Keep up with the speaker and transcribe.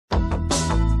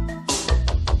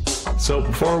So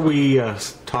before we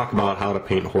talk about how to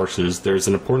paint horses, there's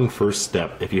an important first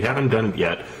step. If you haven't done it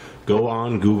yet, go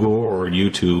on Google or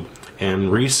YouTube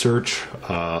and research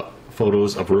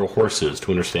photos of real horses to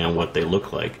understand what they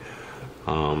look like.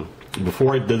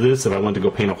 Before I did this, if I wanted to go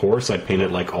paint a horse, I'd paint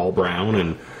it like all brown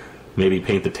and maybe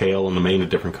paint the tail and the mane a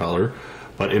different color.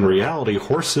 But in reality,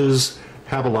 horses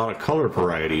have a lot of color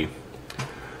variety.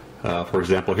 For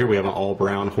example, here we have an all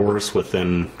brown horse with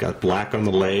then got black on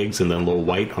the legs and then a little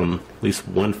white on at least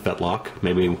one fetlock,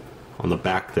 maybe on the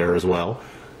back there as well,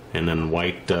 and then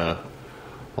white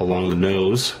along the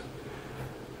nose.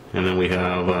 And then we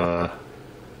have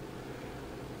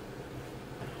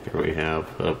here we have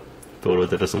a photo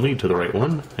that doesn't lead to the right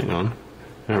one. Hang on,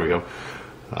 there we go.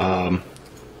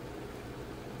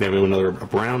 Then we have another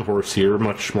brown horse here,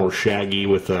 much more shaggy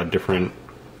with a different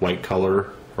white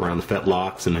color around the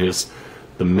fetlocks, and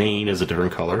the mane is a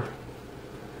different color.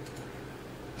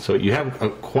 So you have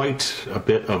quite a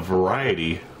bit of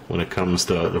variety when it comes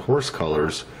to the horse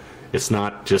colors. It's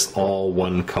not just all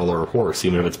one color horse.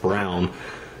 Even if it's brown,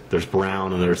 there's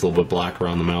brown and there's a little bit black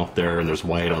around the mouth there, and there's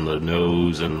white on the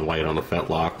nose and white on the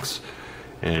fetlocks,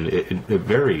 and it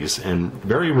varies. And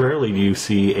very rarely do you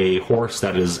see a horse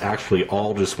that is actually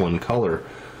all just one color.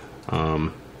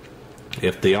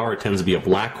 If they are, it tends to be a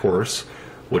black horse,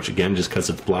 which again, just because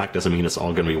it's black doesn't mean it's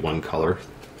all going to be one color.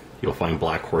 You'll find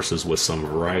black horses with some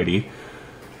variety.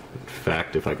 In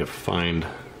fact, if I could find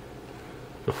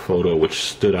the photo which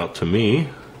stood out to me,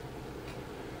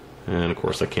 and of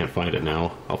course I can't find it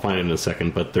now. I'll find it in a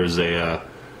second, but there's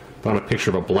found a picture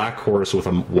of a black horse with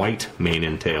a white mane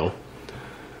and tail.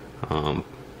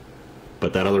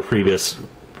 But that other previous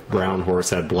brown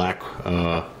horse had black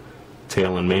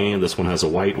tail and mane. This one has a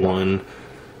white one.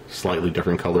 Slightly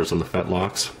different colors on the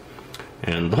fetlocks.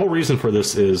 And the whole reason for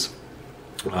this is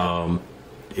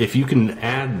if you can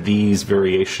add these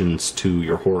variations to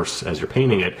your horse as you're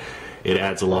painting it, it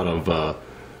adds a lot of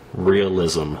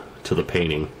realism to the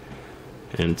painting.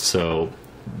 And so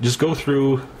just go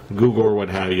through Google or what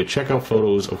have you, check out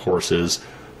photos of horses,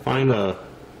 find a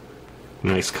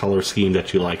nice color scheme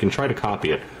that you like, and try to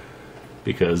copy it,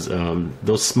 because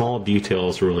those small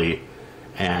details really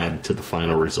add to the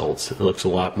final results. It looks a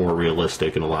lot more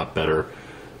realistic and a lot better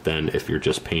than if you're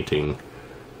just painting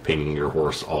your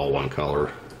horse all one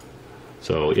color.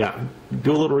 So yeah,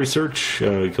 do a little research.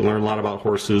 You can learn a lot about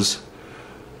horses.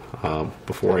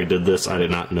 Before I did this, I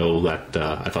did not know that.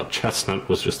 I thought chestnut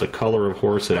was just a color of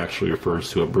horse. It actually refers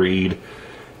to a breed,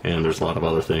 and there's a lot of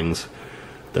other things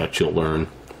that you'll learn.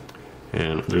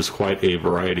 And there's quite a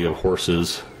variety of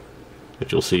horses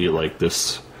that you'll see, like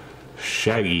this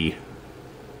shaggy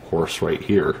horse right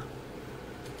here.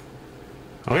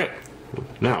 Okay,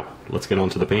 now let's get on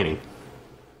to the painting.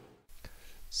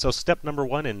 So step number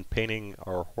one in painting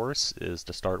our horse is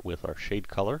to start with our shade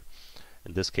color.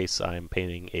 In this case, I'm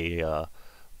painting a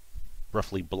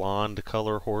roughly blonde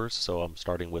color horse, so I'm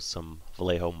starting with some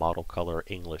Vallejo model color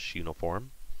English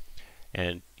uniform.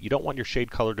 And you don't want your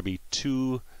shade color to be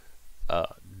too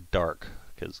dark,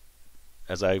 because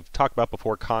as I've talked about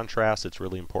before, contrast, it's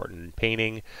really important in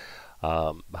painting.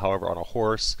 However, on a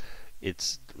horse,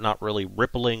 it's not really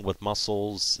rippling with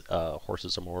muscles.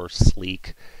 Horses are more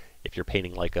sleek. If you're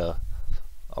painting like a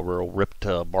real ripped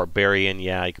barbarian,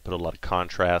 yeah, you can put a lot of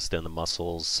contrast in the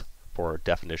muscles for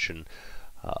definition.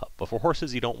 But for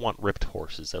horses, you don't want ripped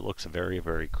horses. It looks very,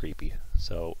 very creepy.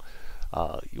 So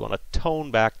you want to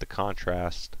tone back the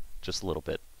contrast just a little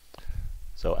bit.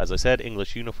 So as I said,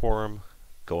 English uniform,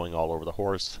 going all over the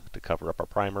horse to cover up our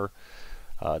primer.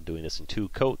 Doing this in 2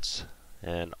 coats,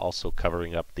 and also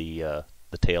covering up the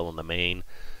tail and the mane,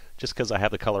 just because I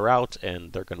have the color out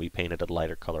and they're going to be painted a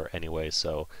lighter color anyway,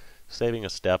 so saving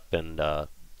a step and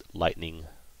lightening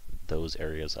those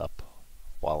areas up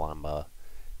while I'm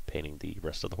painting the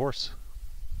rest of the horse.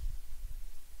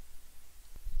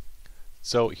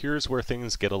 So here's where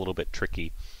things get a little bit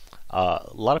tricky. A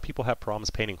lot of people have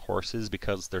problems painting horses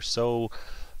because they're so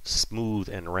smooth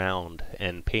and round,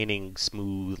 and painting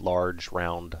smooth, large,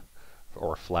 round,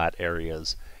 or flat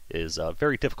areas is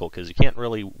very difficult because you can't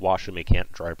really wash them, you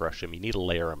can't dry brush them, you need to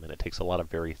layer them, and it takes a lot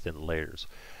of very thin layers.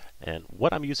 And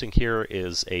what I'm using here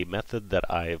is a method that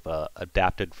I've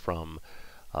adapted from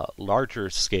larger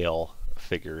scale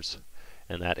figures,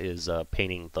 and that is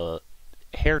painting the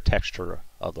hair texture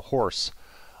of the horse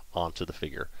onto the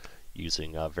figure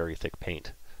using very thick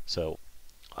paint. So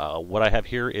what I have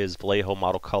here is Vallejo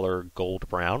model color gold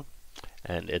brown,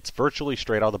 and it's virtually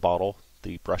straight out of the bottle.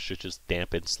 The brush is just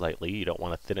dampened slightly. You don't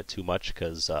want to thin it too much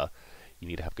because you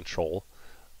need to have control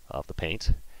of the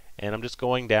paint. And I'm just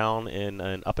going down in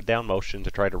an up and down motion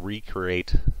to try to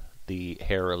recreate the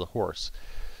hair of the horse.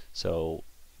 So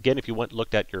again, if you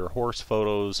looked at your horse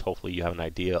photos, hopefully you have an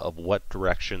idea of what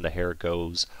direction the hair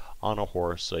goes on a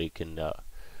horse, so you can,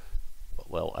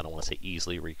 well, I don't want to say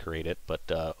easily recreate it,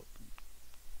 but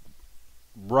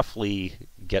roughly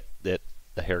get the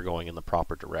hair going in the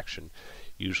proper direction.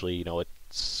 Usually, you know,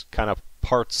 it's kind of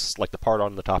parts like the part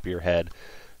on the top of your head.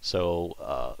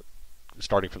 So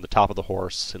starting from the top of the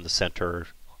horse in the center,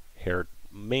 hair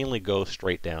mainly goes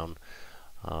straight down.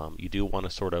 You do want to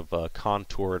sort of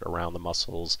contour it around the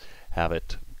muscles, have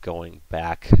it going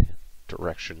back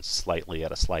direction slightly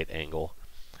at a slight angle.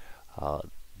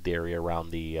 The area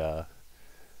around the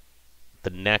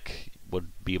neck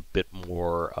would be a bit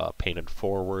more painted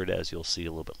forward, as you'll see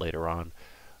a little bit later on.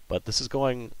 But this is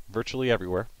going virtually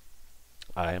everywhere.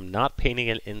 I am not painting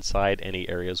it inside any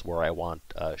areas where I want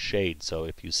shade, so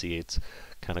if you see it's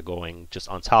kind of going just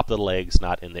on top of the legs,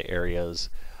 not in the areas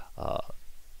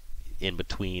in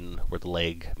between where the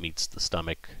leg meets the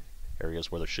stomach,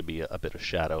 areas where there should be a bit of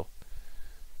shadow.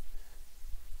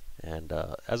 And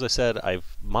as I said,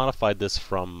 I've modified this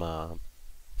from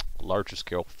larger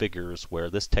scale figures where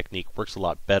this technique works a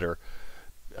lot better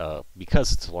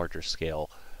because it's a larger scale.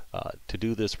 To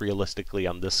do this realistically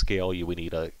on this scale, you would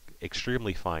need an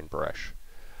extremely fine brush.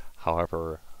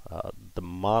 However, the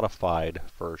modified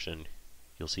version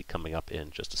you'll see coming up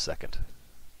in just a second.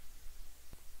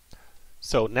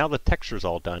 So now the texture's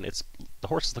all done, the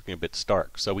horse is looking a bit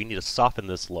stark, so we need to soften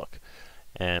this look.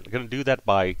 And we're going to do that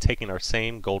by taking our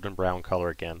same golden brown color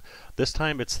again. This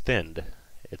time it's thinned.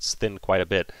 It's thinned quite a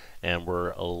bit, and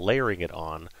we're layering it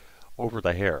on over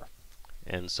the hair.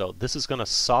 And so this is going to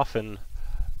soften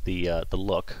the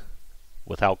look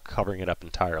without covering it up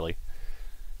entirely.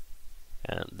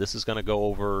 And this is going to go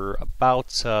over about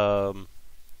 3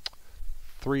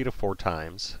 to 4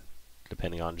 times,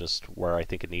 depending on just where I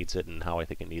think it needs it and how I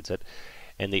think it needs it.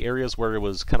 And the areas where it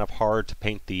was kind of hard to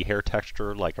paint the hair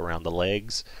texture, like around the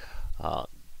legs, a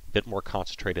bit more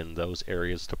concentrated in those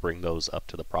areas to bring those up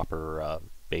to the proper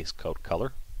base coat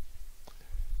color.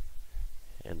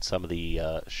 And some of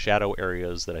the shadow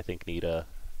areas that I think need a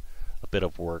bit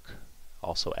of work,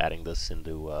 also adding this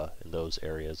into in those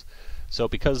areas. So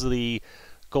because of the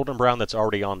golden brown that's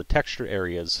already on the texture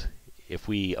areas, if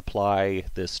we apply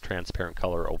this transparent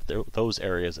color over those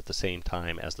areas at the same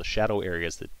time as the shadow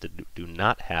areas that do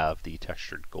not have the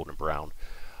textured golden brown,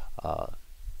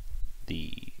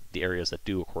 the areas that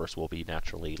do, of course, will be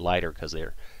naturally lighter because they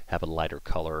have a lighter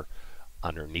color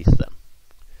underneath them,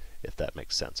 if that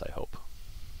makes sense, I hope.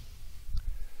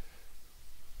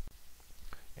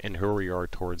 And here we are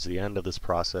towards the end of this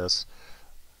process.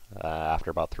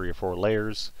 After about 3 or 4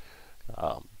 layers,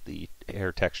 the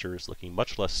hair texture is looking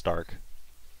much less stark,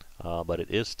 but it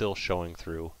is still showing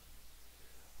through.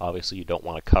 Obviously, you don't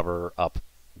want to cover up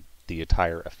the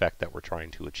entire effect that we're trying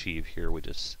to achieve here. We're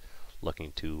just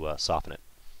looking to soften it.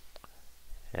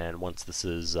 And once this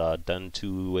is done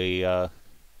to a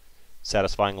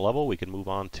satisfying level, we can move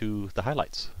on to the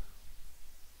highlights.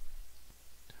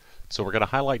 So we're going to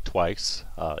highlight twice,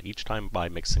 each time by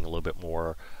mixing a little bit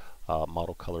more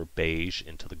model color beige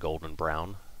into the golden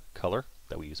brown color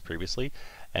that we used previously.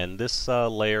 And this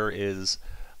layer is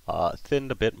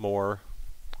thinned a bit more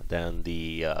than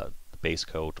the base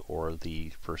coat or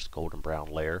the first golden brown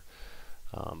layer,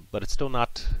 but it's still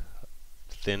not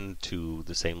thinned to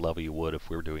the same level you would if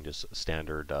we were doing just a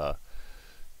standard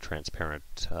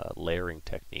transparent layering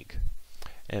technique.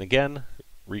 And again,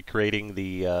 recreating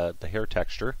the hair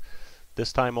texture,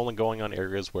 this time only going on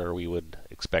areas where we would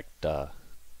expect the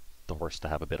horse to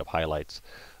have a bit of highlights.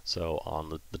 So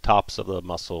on the tops of the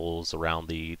muscles, around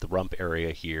the rump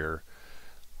area here,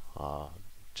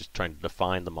 just trying to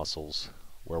define the muscles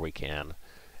where we can,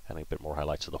 adding a bit more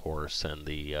highlights of the horse and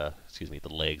the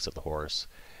legs of the horse,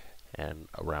 and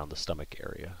around the stomach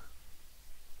area.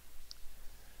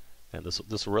 And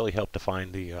this will really help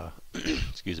define the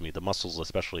the muscles,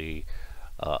 especially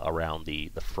around the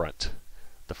front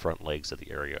legs of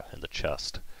the area and the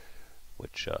chest,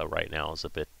 which right now is a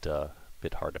bit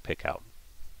hard to pick out.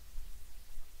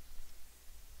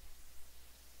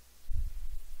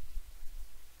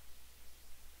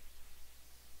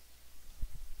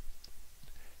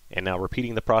 And now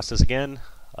repeating the process again,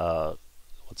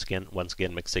 once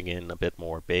again mixing in a bit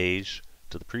more beige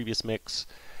to the previous mix,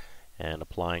 and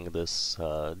applying this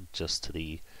just to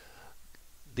the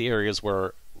areas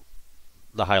where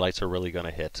the highlights are really going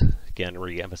to hit. Again,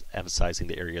 re-emphasizing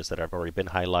the areas that have already been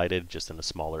highlighted, just in a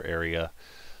smaller area.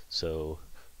 So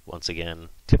once again,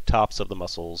 tip tops of the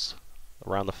muscles,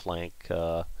 around the flank,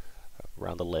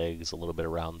 around the legs, a little bit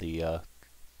around the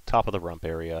top of the rump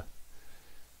area,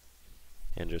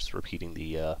 and just repeating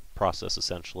the process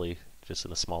essentially, just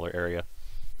in a smaller area.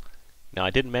 Now I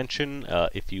did mention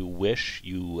if you wish,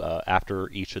 you after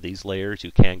each of these layers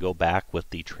you can go back with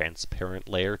the transparent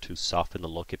layer to soften the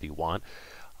look if you want.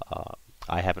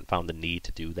 I haven't found the need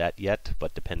to do that yet,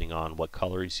 but depending on what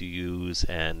colors you use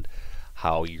and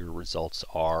how your results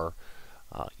are,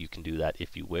 you can do that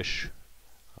if you wish.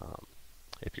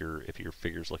 If your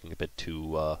figure's looking a bit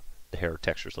too, the hair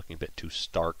texture's looking a bit too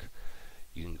stark,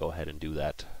 you can go ahead and do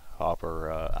that.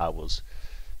 However, I was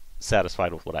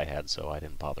satisfied with what I had, so I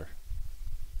didn't bother.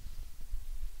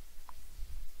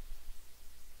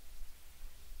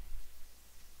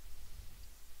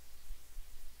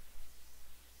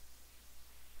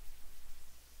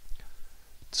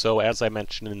 So as I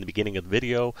mentioned in the beginning of the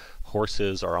video,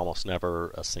 horses are almost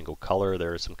never a single color.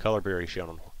 There is some color variation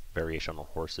on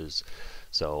horses.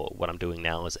 So what I'm doing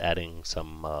now is adding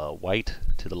some white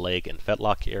to the leg and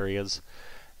fetlock areas.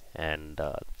 And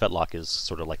fetlock is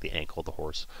sort of like the ankle of the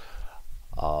horse.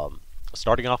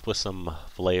 Starting off with some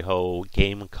Vallejo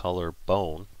game color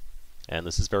bone. And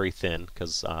this is very thin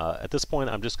because at this point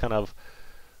I'm just kind of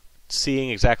seeing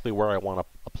exactly where I want to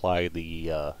apply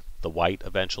the white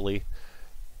eventually.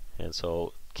 And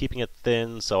so keeping it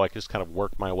thin so I can just kind of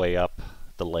work my way up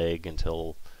the leg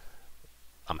until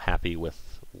I'm happy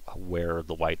with where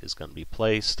the white is going to be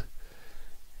placed.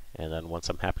 And then once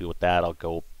I'm happy with that, I'll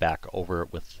go back over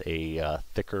it with a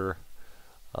thicker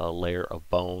layer of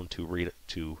bone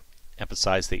to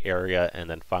emphasize the area, and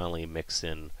then finally mix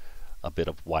in a bit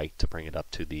of white to bring it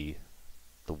up to the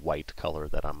white color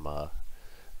that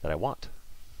I want.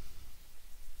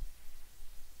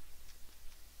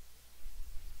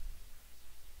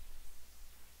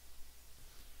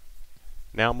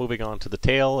 Now moving on to the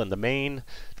tail and the mane,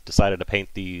 decided to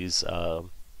paint these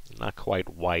not quite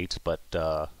white, but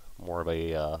more of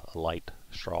a light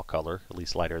straw color, at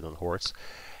least lighter than the horse,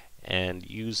 and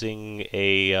using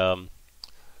a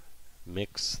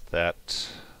mix that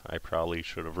I probably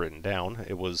should have written down.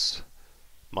 It was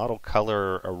model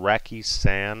color Iraqi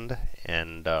sand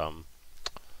and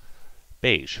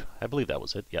beige. I believe that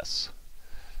was it, yes.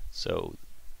 So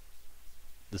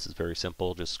this is very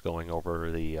simple, just going over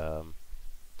the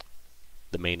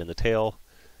mane and the tail.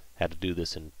 Had to do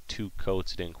this in 2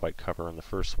 coats, didn't quite cover in the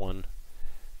first one.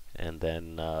 And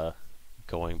then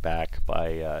going back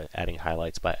by adding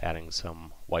highlights by adding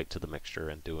some white to the mixture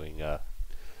and doing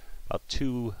about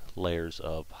 2 layers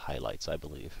of highlights, I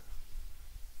believe.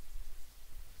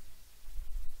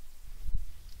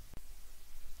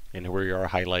 And here we are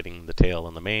highlighting the tail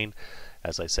and the mane.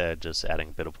 As I said, just adding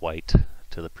a bit of white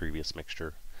to the previous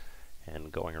mixture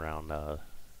and going around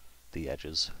the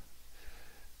edges.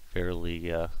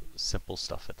 Fairly simple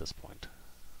stuff at this point.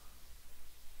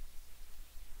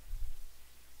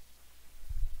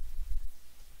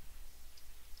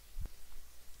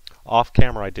 Off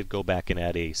camera, I did go back and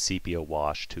add a sepia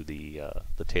wash to the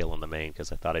tail and the mane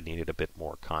because I thought I needed a bit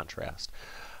more contrast.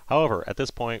 However, at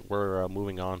this point, we're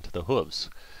moving on to the hooves.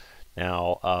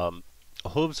 Now,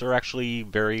 hooves are actually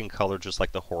varying color just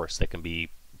like the horse. They can be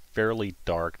fairly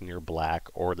dark, near black,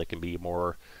 or they can be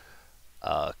more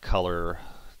color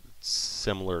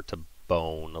similar to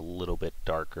bone, a little bit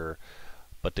darker.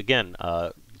 But again,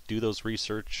 do those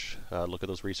research, look at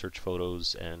those research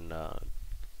photos and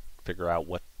figure out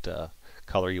what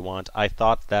color you want. I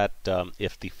thought that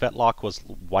if the fetlock was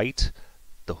white,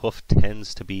 the hoof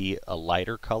tends to be a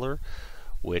lighter color,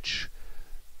 which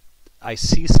I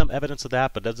see some evidence of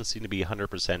that, but doesn't seem to be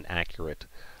 100% accurate.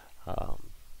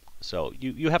 So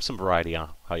you have some variety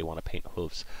on how you want to paint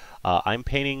hoofs. I'm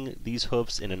painting these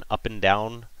hoofs in an up and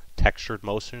down textured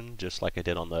motion, just like I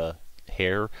did on the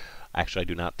hair. Actually, I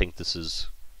do not think this is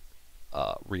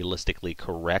realistically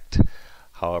correct.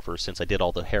 However, since I did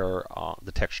all the hair,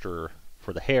 the texture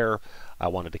for the hair, I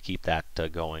wanted to keep that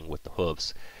going with the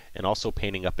hooves. And also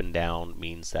painting up and down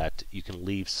means that you can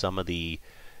leave some of the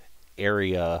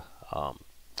area,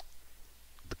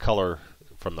 the color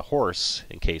from the horse,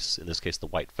 in this case the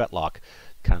white fetlock,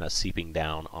 kind of seeping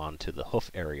down onto the hoof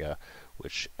area,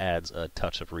 which adds a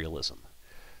touch of realism.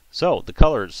 So the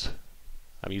colors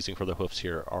I'm using for the hoofs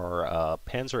here are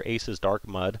Panzer Ace's Dark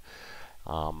Mud,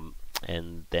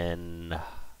 and then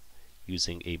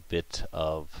using a bit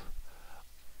of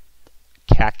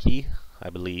khaki, I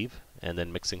believe, and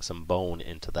then mixing some bone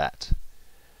into that.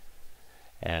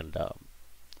 And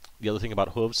the other thing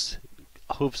about hooves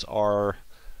are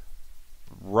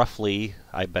roughly,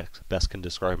 I best can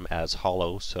describe them as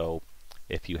hollow. So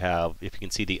if you can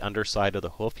see the underside of the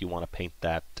hoof, you want to paint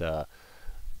that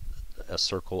a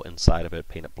circle inside of it,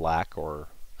 paint it black or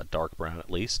a dark brown at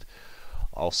least.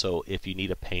 Also, if you need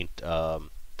to paint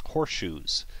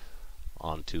horseshoes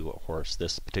onto a horse,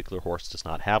 this particular horse does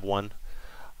not have one.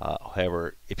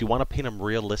 However, if you want to paint them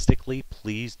realistically,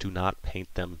 please do not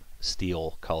paint them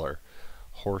steel color.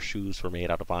 Horseshoes were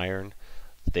made out of iron.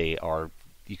 They are,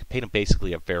 you can paint them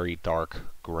basically a very dark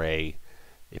gray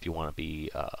if you want to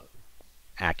be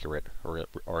accurate or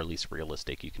at least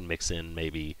realistic. You can mix in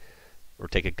maybe, or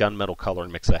take a gunmetal color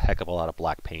and mix a heck of a lot of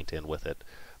black paint in with it.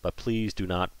 But please do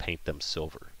not paint them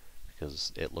silver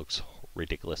because it looks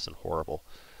ridiculous and horrible.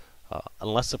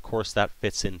 Unless, of course, that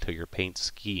fits into your paint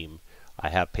scheme. I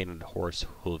have painted horse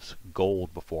hooves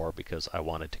gold before because I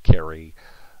wanted to carry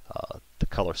the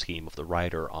color scheme of the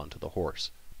rider onto the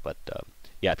horse. But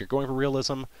yeah, if you're going for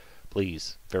realism,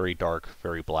 please, very dark,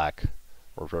 very black,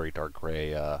 or very dark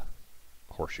gray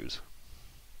horseshoes.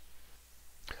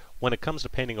 When it comes to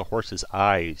painting a horse's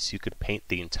eyes, you could paint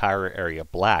the entire area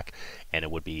black and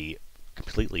it would be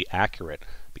completely accurate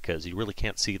because you really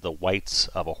can't see the whites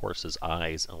of a horse's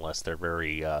eyes unless they're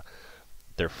very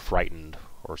they're frightened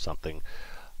or something.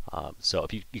 So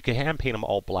if you can hand paint them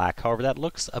all black, however that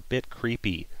looks a bit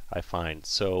creepy, I find.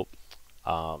 So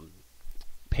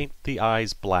paint the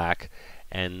eyes black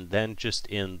and then just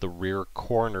in the rear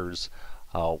corners,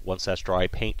 once that's dry,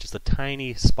 paint just a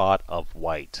tiny spot of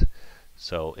white.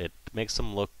 So it makes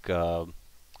them look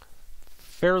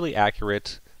fairly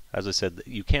accurate. As I said,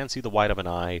 you can see the white of an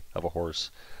eye of a horse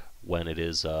when it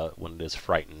is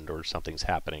frightened or something's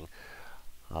happening,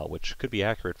 which could be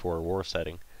accurate for a war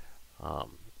setting.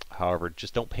 However,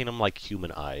 just don't paint them like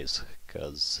human eyes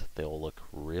because they'll look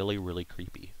really, really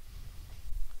creepy.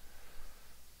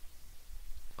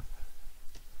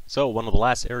 So one of the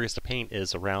last areas to paint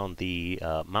is around the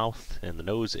mouth and the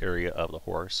nose area of the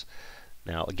horse.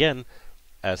 Now again,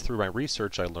 as through my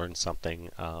research I learned something.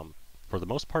 For the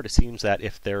most part, it seems that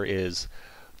if there is,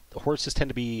 the horses tend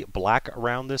to be black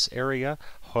around this area.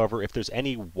 However, if there's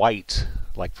any white,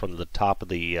 like from the top of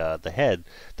the head,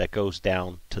 that goes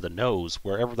down to the nose,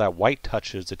 wherever that white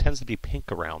touches, it tends to be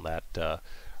pink around that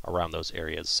around those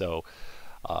areas. So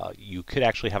you could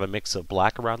actually have a mix of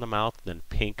black around the mouth, then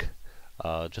pink,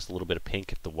 just a little bit of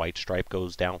pink if the white stripe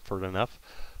goes down far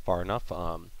enough.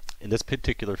 In this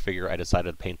particular figure, I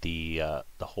decided to paint the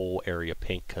whole area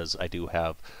pink because I do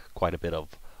have quite a bit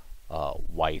of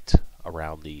white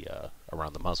around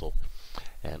the muzzle.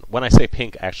 And when I say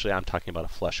pink, actually, I'm talking about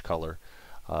a flesh color.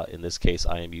 In this case,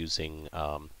 I am using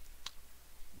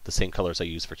the same colors I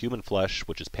use for human flesh,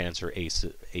 which is Panzer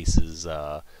Ace's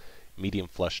medium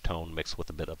flesh tone mixed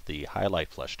with a bit of the highlight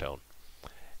flesh tone,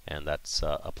 and that's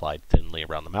applied thinly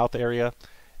around the mouth area.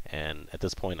 And at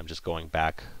this point, I'm just going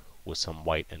back with some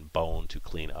white and bone to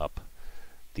clean up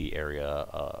the area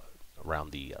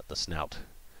around the snout.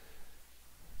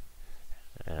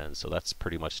 And so that's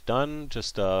pretty much done.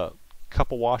 Just a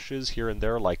couple washes here and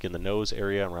there, like in the nose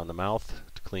area around the mouth,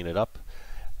 to clean it up,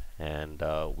 and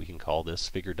we can call this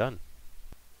figure done.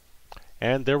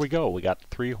 And there we go. We got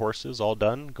 3 horses all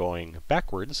done, going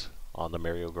backwards on the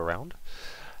merry-go-round.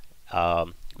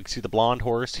 We can see the blonde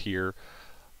horse here.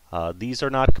 These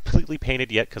are not completely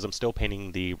painted yet because I'm still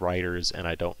painting the riders and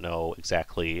I don't know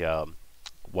exactly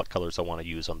what colors I want to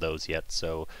use on those yet.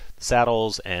 So the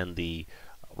saddles and the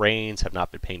reins have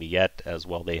not been painted yet, as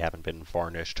well they haven't been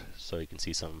varnished. So you can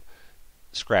see some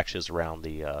scratches around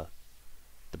the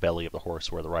belly of the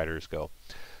horse where the riders go.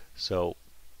 So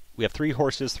we have 3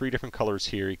 horses, 3 different colors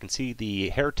here. You can see the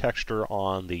hair texture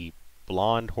on the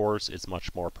blonde horse is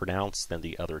much more pronounced than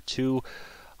the other 2.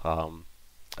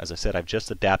 As I said, I've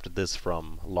just adapted this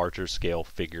from larger scale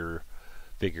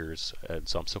figures, and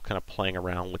so I'm still kind of playing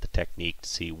around with the technique to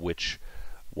see which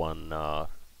one,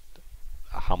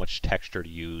 how much texture to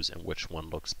use and which one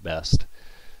looks best.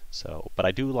 So, but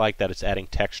I do like that it's adding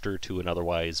texture to an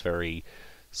otherwise very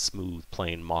smooth,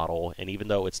 plain model, and even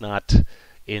though it's not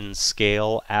in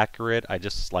scale accurate, I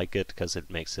just like it because it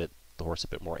makes the horse a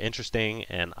bit more interesting,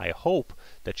 and I hope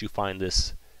that you find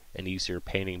this an easier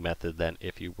painting method than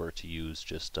if you were to use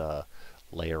just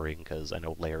layering, because I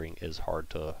know layering is hard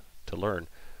to learn.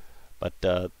 But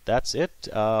that's it.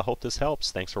 Hope this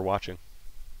helps. Thanks for watching.